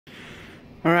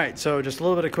All right, so just a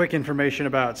little bit of quick information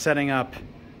about setting up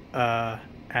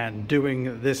and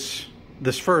doing this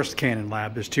first cannon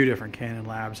lab. There's two different cannon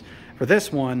labs. For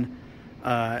this one,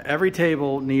 every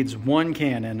table needs one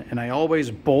cannon, and I always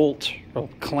bolt or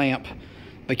clamp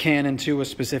the cannon to a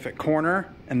specific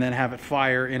corner and then have it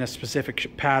fire in a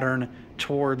specific pattern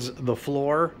towards the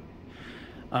floor.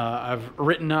 I've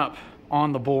written up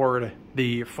on the board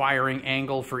the firing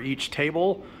angle for each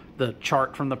table, the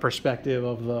chart from the perspective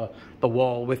of the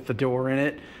wall with the door in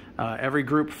it. Every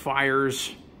group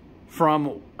fires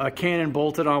from a cannon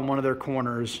bolted on one of their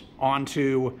corners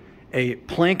onto a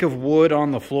plank of wood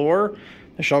on the floor.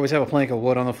 They should always have a plank of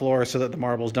wood on the floor so that the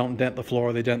marbles don't dent the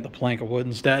floor, they dent the plank of wood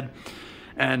instead.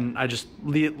 And I just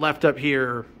left up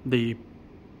here the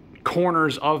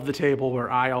corners of the table where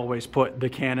I always put the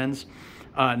cannons.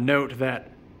 Note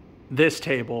that this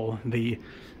table, the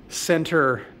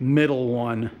center middle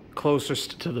one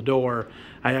closest to the door,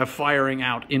 I have firing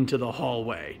out into the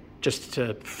hallway just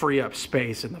to free up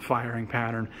space in the firing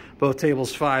pattern. Both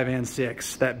tables 5 and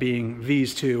 6, that being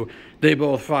these two, they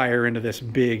both fire into this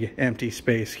big empty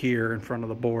space here in front of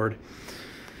the board.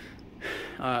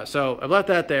 So I've left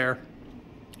that there.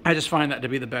 I just find that to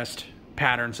be the best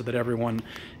pattern so that everyone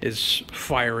is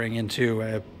firing into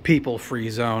a people-free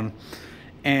zone.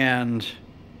 And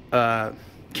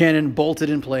cannon bolted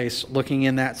in place looking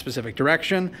in that specific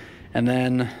direction, and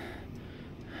then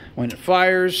when it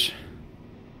fires,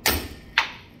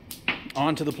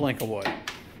 onto the plank of wood.